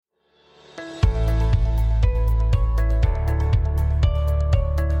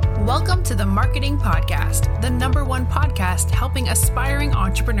Welcome to the Marketing Podcast, the #1 podcast helping aspiring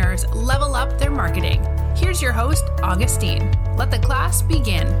entrepreneurs level up their marketing. Here's your host, Augustine. Let the class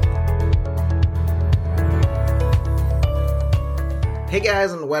begin. Hey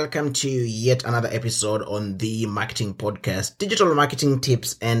guys, and welcome to yet another episode on the Marketing Podcast, digital marketing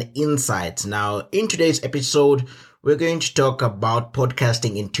tips and insights. Now, in today's episode, we're going to talk about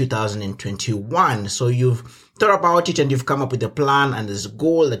podcasting in 2021. So you've thought about it and you've come up with a plan and there's a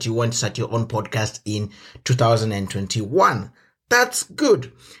goal that you want to start your own podcast in 2021. That's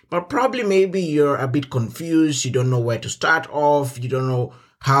good. But probably maybe you're a bit confused. You don't know where to start off. You don't know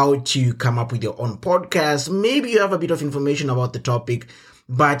how to come up with your own podcast. Maybe you have a bit of information about the topic,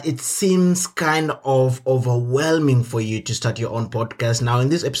 but it seems kind of overwhelming for you to start your own podcast. Now, in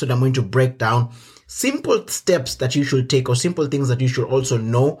this episode, I'm going to break down simple steps that you should take or simple things that you should also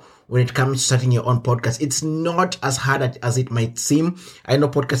know when it comes to starting your own podcast. It's not as hard as it might seem. I know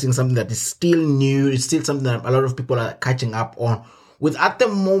podcasting is something that is still new. It's still something that a lot of people are catching up on. With at the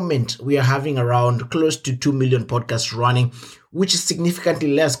moment, we are having around close to 2 million podcasts running, which is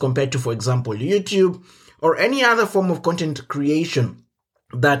significantly less compared to, for example, YouTube or any other form of content creation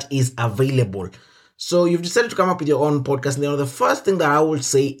that is available. So you've decided to come up with your own podcast. Now, the first thing that I would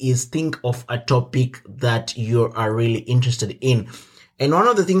say is think of a topic that you are really interested in. And one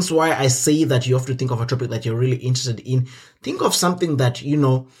of the things why I say that you have to think of a topic that you're really interested in, think of something that,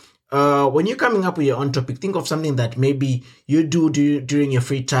 when you're coming up with your own topic, think of something that maybe you do during your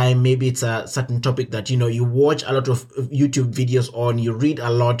free time. Maybe it's a certain topic that, you watch a lot of YouTube videos on, you read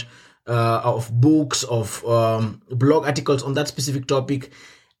a lot of books, of blog articles on that specific topic.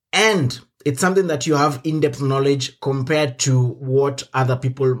 And it's something that you have in-depth knowledge compared to what other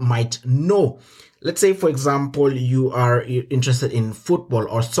people might know. Let's say, for example, you are interested in football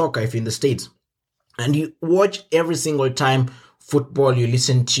or soccer if you're in the States, and you watch every single time football, you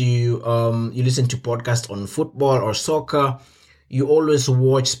listen to podcasts on football or soccer. You always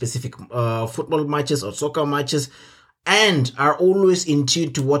watch specific football matches or soccer matches and are always in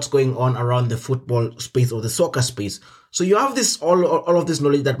tune to what's going on around the football space or the soccer space. So you have this all of this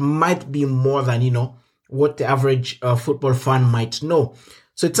knowledge that might be more than, what the average football fan might know.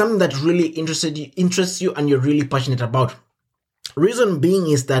 So it's something that really interests you and you're really passionate about. Reason being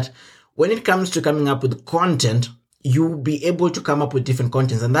is that when it comes to coming up with content, you'll be able to come up with different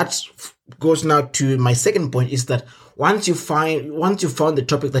contents. And that goes now to my second point, is that once you found the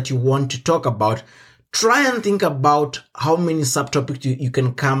topic that you want to talk about, try and think about how many subtopics you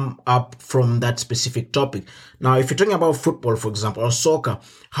can come up from that specific topic. Now, if you're talking about football, for example, or soccer,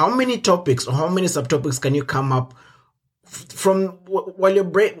 how many topics or how many subtopics can you come up from while you're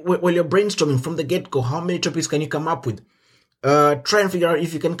brainstorming from the get-go? How many topics can you come up with? Try and figure out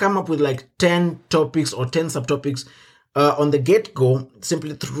if you can come up with like 10 topics or 10 subtopics on the get-go,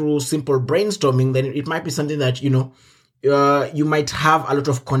 simply through simple brainstorming. Then it might be something that, you might have a lot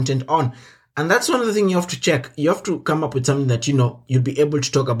of content on. And that's one of the things you have to check. You have to come up with something that, you'll be able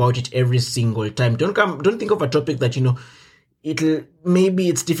to talk about it every single time. Don't think of a topic that, maybe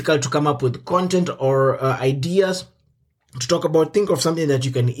it's difficult to come up with content or ideas to talk about. Think of something that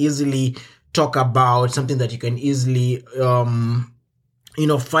you can easily talk about, something that you can easily,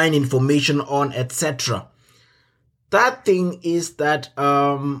 find information on, etc. That thing is that,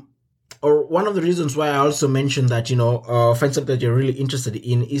 or one of the reasons why I also mentioned that, find something that you're really interested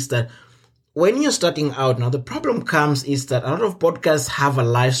in is that when you're starting out, now the problem comes is that a lot of podcasts have a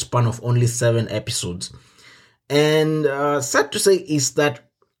lifespan of only 7 episodes. And sad to say is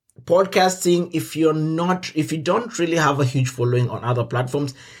that podcasting, if you don't really have a huge following on other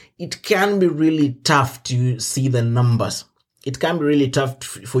platforms, it can be really tough to see the numbers. It can be really tough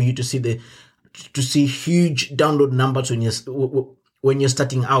for you to see huge download numbers when you're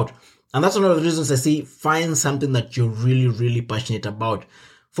starting out. And that's one of the reasons I say find something that you're really, really passionate about.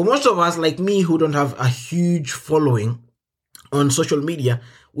 For most of us, like me, who don't have a huge following on social media,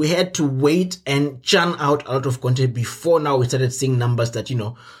 we had to wait and churn out a lot of content before now we started seeing numbers that,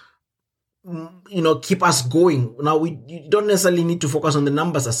 keep us going. Now, you don't necessarily need to focus on the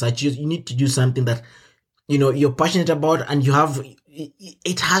numbers as such. You need to do something that, you're passionate about, and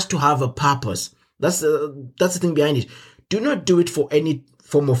it has to have a purpose. That's the thing behind it. Do not do it for any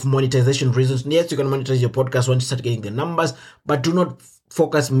form of monetization reasons. Yes, you can monetize your podcast once you start getting the numbers, but do not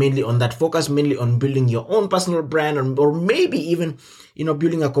focus mainly on that. Focus mainly on building your own personal brand, or maybe even,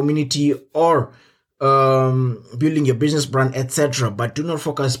 building a community or building your business brand, etc. But do not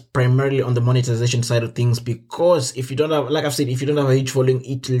focus primarily on the monetization side of things, because if you don't have, like I've said, if you don't have a huge following,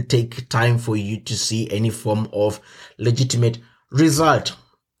 it will take time for you to see any form of legitimate result.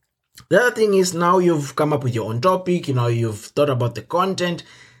 The other thing is, now you've come up with your own topic, you've thought about the content.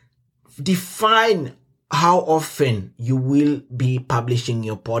 define how often you will be publishing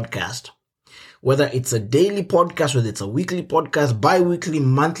your podcast. Whether it's a daily podcast, whether it's a weekly podcast, bi-weekly,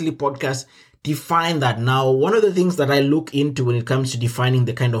 monthly podcast, define that. Now, one of the things that I look into when it comes to defining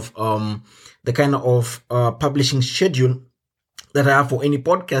the kind of publishing schedule that I have for any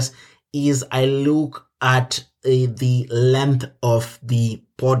podcast is I look at the length of the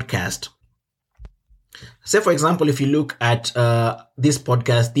podcast. Say, for example, if you look at this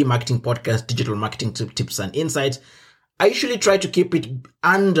podcast, the Marketing Podcast, Digital Marketing Tips and Insights, I usually try to keep it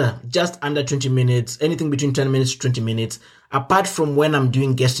just under 20 minutes, anything between 10 minutes to 20 minutes, apart from when I'm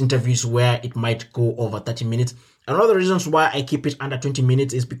doing guest interviews where it might go over 30 minutes. And one of the reasons why I keep it under 20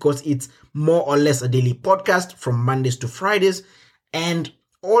 minutes is because it's more or less a daily podcast from Mondays to Fridays. And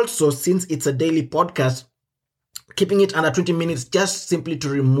also, since it's a daily podcast, keeping it under 20 minutes just simply to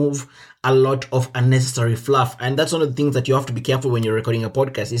remove a lot of unnecessary fluff. And that's one of the things that you have to be careful when you're recording a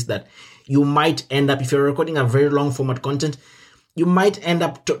podcast, is that you might end up, if you're recording a very long format content, you might end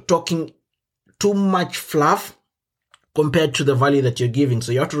up talking too much fluff compared to the value that you're giving.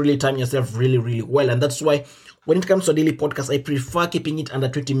 So you have to really time yourself really, really well. And that's why when it comes to a daily podcast, I prefer keeping it under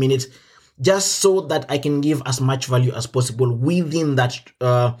 20 minutes just so that I can give as much value as possible within that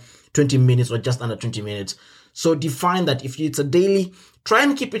 20 minutes or just under 20 minutes. So define that. If it's a daily, try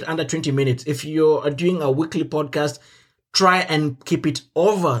and keep it under 20 minutes. If you're doing a weekly podcast, try and keep it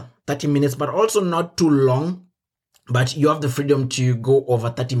over 30 minutes, but also not too long. But you have the freedom to go over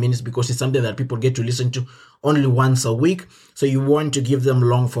 30 minutes because it's something that people get to listen to only once a week. So you want to give them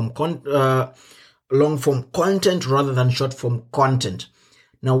long form content rather than short form content.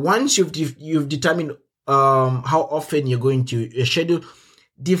 Now, once you've determined how often you're going to schedule,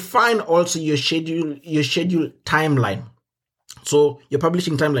 define also your schedule timeline. So your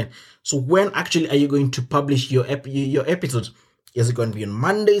publishing timeline. So when actually are you going to publish your episodes? Is it going to be on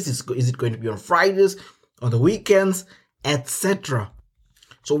Mondays? Is it going to be on Fridays, on the weekends, etc.?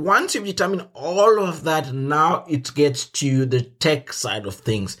 So once you've determined all of that, now it gets to the tech side of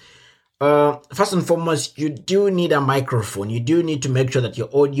things. First and foremost, you do need a microphone. You do need to make sure that your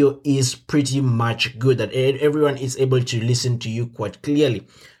audio is pretty much good, that everyone is able to listen to you quite clearly.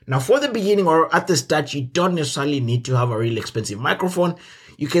 Now, for the beginning or at the start, you don't necessarily need to have a really expensive microphone.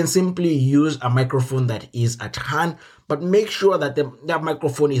 You can simply use a microphone that is at hand, but make sure that that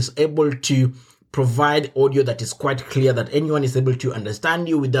microphone is able to provide audio that is quite clear, that anyone is able to understand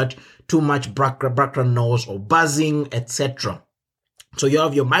you without too much background noise or buzzing, etc. So you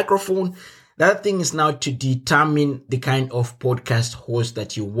have your microphone. The other thing is now to determine the kind of podcast host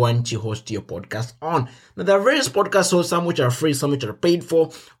that you want to host your podcast on. Now, there are various podcast hosts, some which are free, some which are paid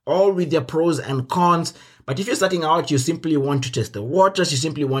for, all with their pros and cons. But if you're starting out, you simply want to test the waters, you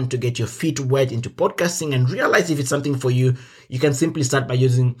simply want to get your feet wet into podcasting and realize if it's something for you, you can simply start by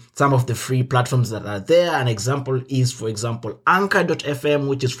using some of the free platforms that are there. An example is, for example, Anchor.fm,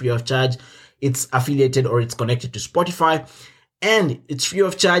 which is free of charge. It's affiliated or it's connected to Spotify. And it's free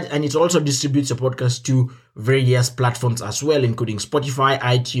of charge, and it also distributes your podcast to various platforms as well, including Spotify,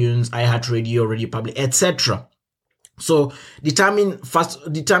 iTunes, iHeartRadio, Radio Public, etc. So determine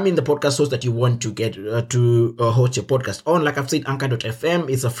the podcast host that you want to get to host your podcast on. Like I've said, Anchor.fm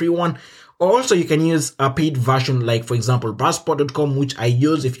is a free one. Also, you can use a paid version, like for example, Buzzsprout.com, which I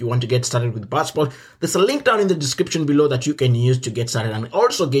use if you want to get started with Buzzsprout. There's a link down in the description below that you can use to get started, and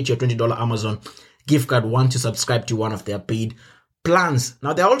also get your $20 Amazon gift card once you subscribe to one of their paid plans.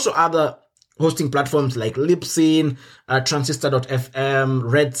 Now, there are also other hosting platforms like Libsyn, Transistor.fm,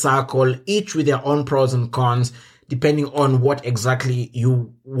 Red Circle, each with their own pros and cons, depending on what exactly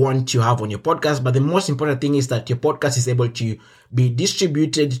you want to have on your podcast. But the most important thing is that your podcast is able to be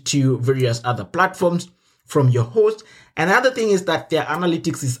distributed to various other platforms from your host. Another thing is that their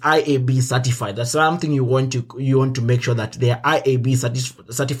analytics is IAB certified. That's something you want to make sure that they are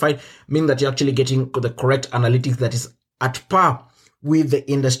IAB certified, meaning that you're actually getting the correct analytics that is at par with the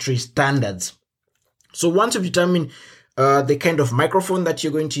industry standards. So once you've determined the kind of microphone that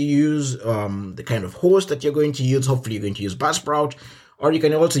you're going to use, the kind of host that you're going to use, hopefully you're going to use Buzzsprout, or you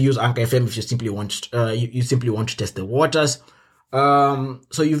can also use Anchor FM if you simply want to test the waters.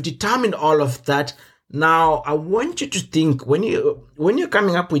 So you've determined all of that. Now, I want you to think when you're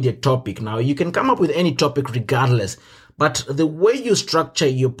coming up with your topic. Now, you can come up with any topic regardless, but the way you structure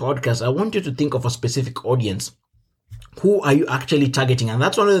your podcast, I want you to think of a specific audience. Who are you actually targeting? And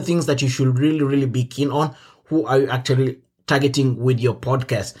that's one of the things that you should really, really be keen on. Who are you actually targeting with your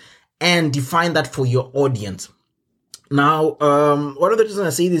podcast? And define that for your audience. Now, one of the reasons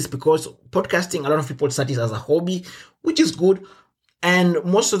I say this is because podcasting, a lot of people start it as a hobby, which is good. And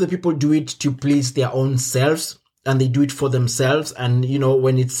most of the people do it to please their own selves. and they do it for themselves. And,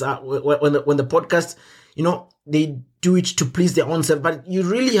 when it's, when the podcast, they do it to please their own self, but you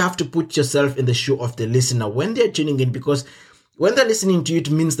really have to put yourself in the shoe of the listener when they're tuning in, because when they're listening to you, it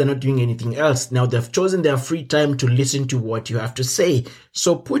means they're not doing anything else. Now they've chosen their free time to listen to what you have to say.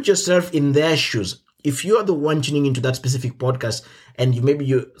 So put yourself in their shoes. If you are the one tuning into that specific podcast and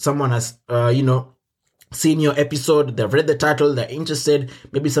someone has, seen your episode, they've read the title, they're interested,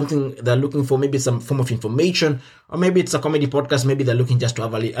 maybe something they're looking for, maybe some form of information, or maybe it's a comedy podcast, maybe they're looking just to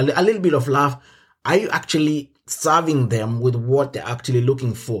have a little bit of laugh. Are you actually serving them with what they're actually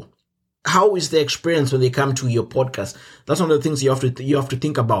looking for? How is the experience when they come to your podcast? That's one of the things you have to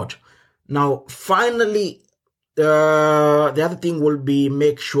think about. Now, finally, the other thing will be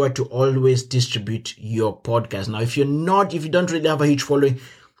make sure to always distribute your podcast. Now, if you don't really have a huge following,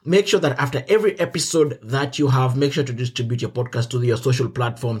 make sure that after every episode that you have, make sure to distribute your podcast to your social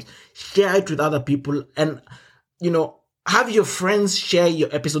platforms, share it with other people, and, have your friends share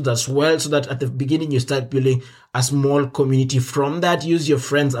your episodes as well, so that at the beginning you start building a small community from that. Use your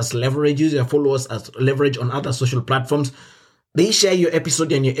friends as leverage, use your followers as leverage on other social platforms. They share your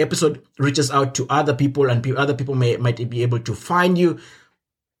episode and your episode reaches out to other people, and other people might be able to find you.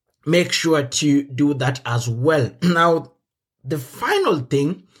 Make sure to do that as well. Now, the final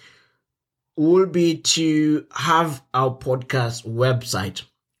thing will be to have our podcast website.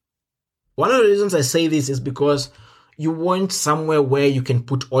 One of the reasons I say this is because you want somewhere where you can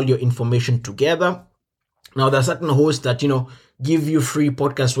put all your information together. Now, there are certain hosts that, give you free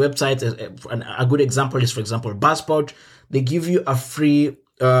podcast websites. A good example is, for example, Buzzsprout. They give you a free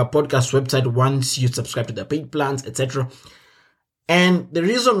podcast website once you subscribe to their paid plans, etc. And the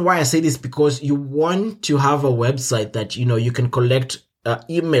reason why I say this is because you want to have a website that, you can collect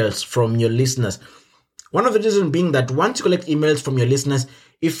emails from your listeners. One of the reasons being that once you collect emails from your listeners,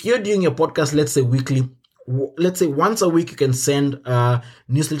 if you're doing your podcast, let's say weekly, let's say once a week, you can send a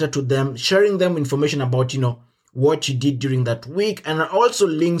newsletter to them, sharing them information about, what you did during that week, and also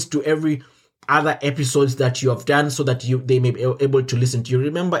links to every other episodes that you have done, so that they may be able to listen to you.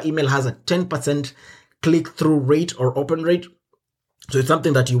 Remember, email has a 10% click-through rate or open rate. So it's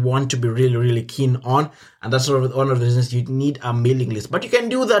something that you want to be really, really keen on. And that's one of the reasons you need a mailing list. But you can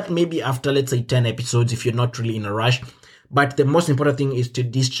do that maybe after, let's say, 10 episodes if you're not really in a rush. But the most important thing is to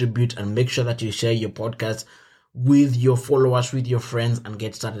distribute and make sure that you share your podcast with your followers, with your friends, and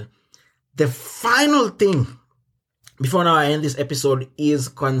get started. The final thing before now I end this episode is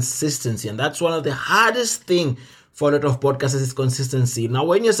consistency. And that's one of the hardest things for a lot of podcasters is consistency. Now,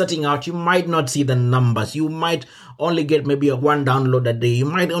 when you're starting out, you might not see the numbers. You might only get maybe a 1 download a day. You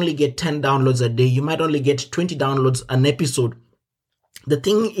might only get 10 downloads a day. You might only get 20 downloads an episode. The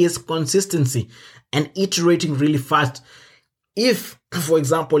thing is consistency and iterating really fast. If, for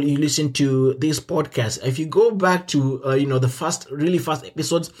example, you listen to this podcast, if you go back to, the really fast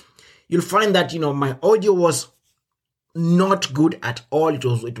episodes, you'll find that, my audio was not good at all.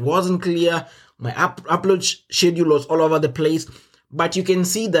 It wasn't clear. My upload schedule was all over the place. But you can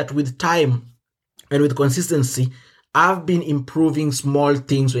see that with time and with consistency, I've been improving small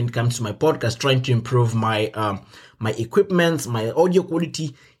things when it comes to my podcast, trying to improve my my equipment, my audio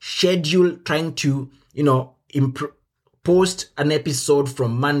quality, schedule, trying to, post an episode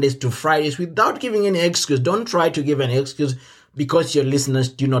from Mondays to Fridays without giving any excuse. Don't try to give an excuse because your listeners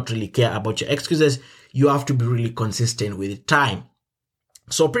do not really care about your excuses. You have to be really consistent with time.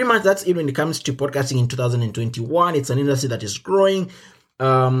 So pretty much that's it when it comes to podcasting in 2021. It's an industry that is growing.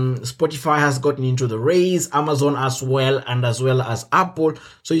 Spotify has gotten into the race, Amazon as well as Apple.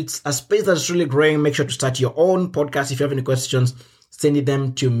 So it's a space that's really growing. Make sure to start your own podcast. If you have any questions, send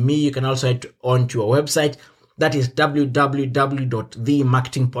them to me. You can also head on to our website. That is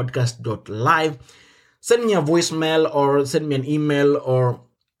www.themarketingpodcast.live. Send me a voicemail or send me an email or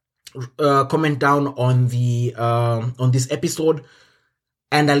comment down on this episode,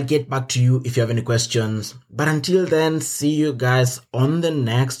 and I'll get back to you if you have any questions. But until then, see you guys on the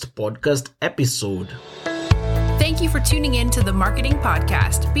next podcast episode. Thank you for tuning in to the Marketing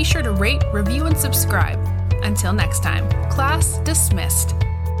Podcast. Be sure to rate, review, and subscribe. Until next time, class dismissed.